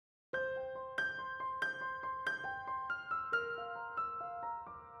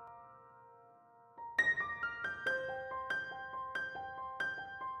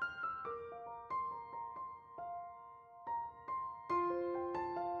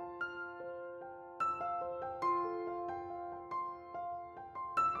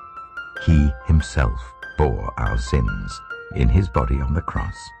He himself bore our sins in his body on the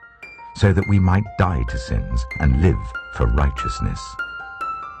cross, so that we might die to sins and live for righteousness.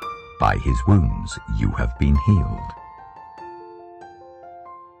 By his wounds you have been healed.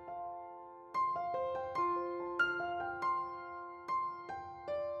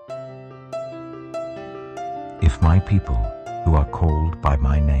 If my people, who are called by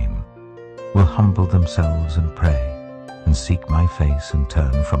my name, will humble themselves and pray, and seek my face and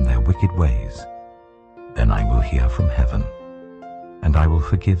turn from their wicked ways, then I will hear from heaven, and I will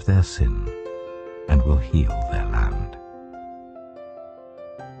forgive their sin, and will heal their land.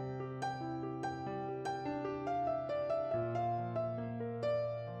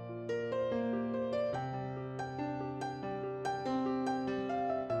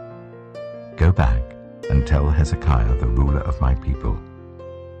 Go back and tell Hezekiah, the ruler of my people,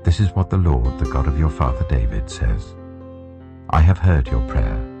 this is what the Lord, the God of your father David, says. I have heard your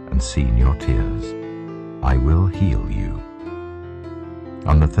prayer and seen your tears. I will heal you.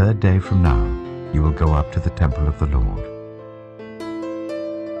 On the 3rd day from now, you will go up to the temple of the Lord.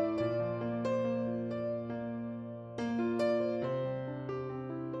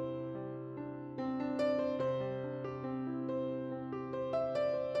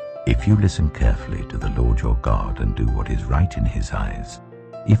 If you listen carefully to the Lord your God and do what is right in his eyes,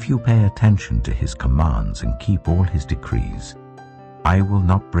 if you pay attention to his commands and keep all his decrees, I will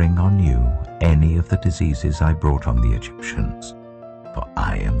not bring on you any of the diseases I brought on the Egyptians, for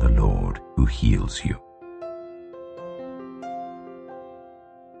I am the Lord who heals you.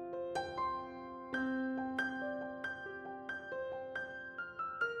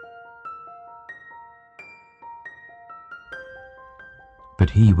 But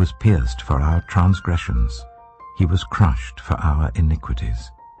he was pierced for our transgressions, he was crushed for our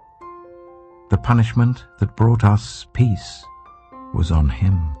iniquities. The punishment that brought us peace was on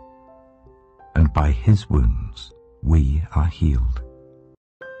him, and by his wounds we are healed.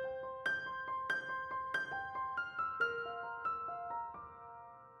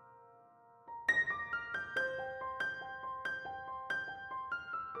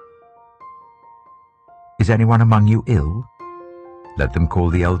 Is anyone among you ill? Let them call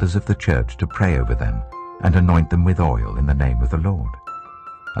the elders of the church to pray over them and anoint them with oil in the name of the Lord.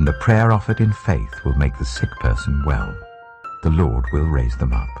 And the prayer offered in faith will make the sick person well. The Lord will raise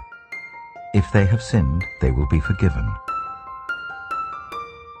them up. If they have sinned, they will be forgiven.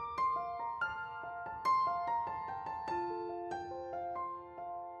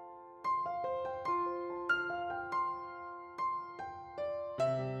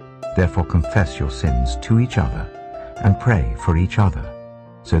 Therefore confess your sins to each other and pray for each other,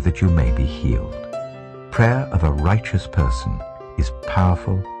 so that you may be healed. Prayer of a righteous person is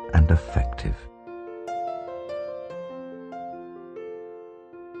powerful and effective.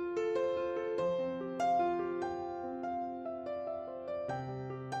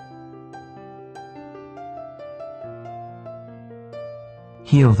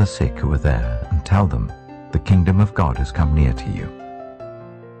 Heal the sick who are there and tell them, the kingdom of God has come near to you.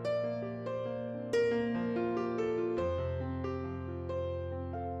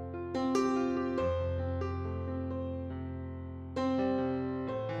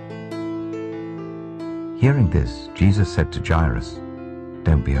 Hearing this, Jesus said to Jairus,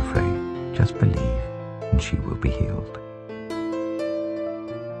 "Don't be afraid, just believe, and she will be healed."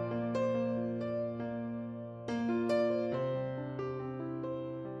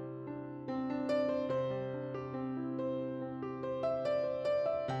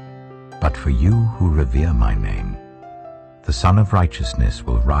 But for you who revere my name, the Sun of Righteousness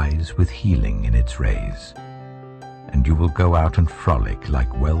will rise with healing in its rays, and you will go out and frolic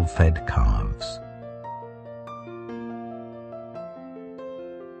like well-fed calves.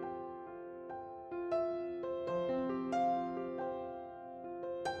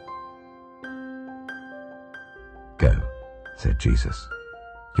 "Go," said Jesus,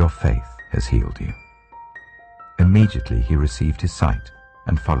 "your faith has healed you." Immediately he received his sight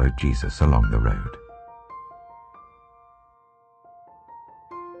and followed Jesus along the road.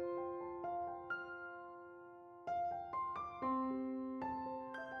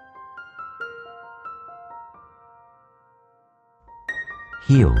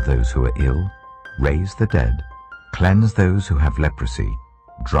 Heal those who are ill, raise the dead, cleanse those who have leprosy,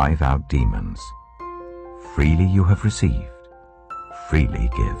 drive out demons. Freely you have received, freely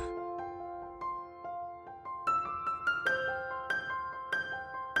give.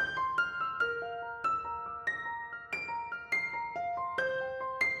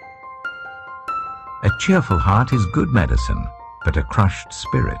 A cheerful heart is good medicine, but a crushed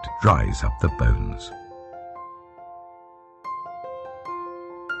spirit dries up the bones.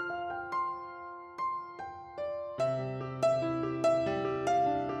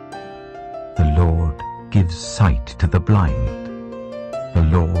 gives sight to the blind. The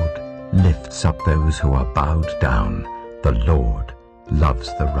Lord lifts up those who are bowed down. The Lord loves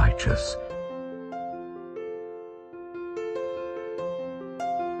the righteous.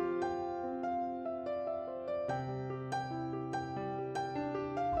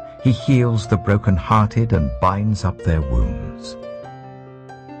 He heals the broken-hearted and binds up their wounds.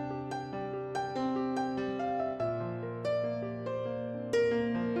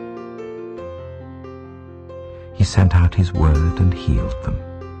 He sent out his word and healed them.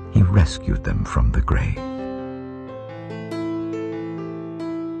 He rescued them from the grave.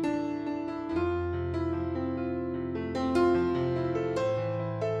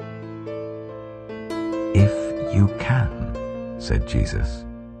 If you can, said Jesus.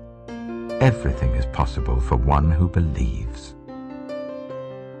 Everything is possible for one who believes.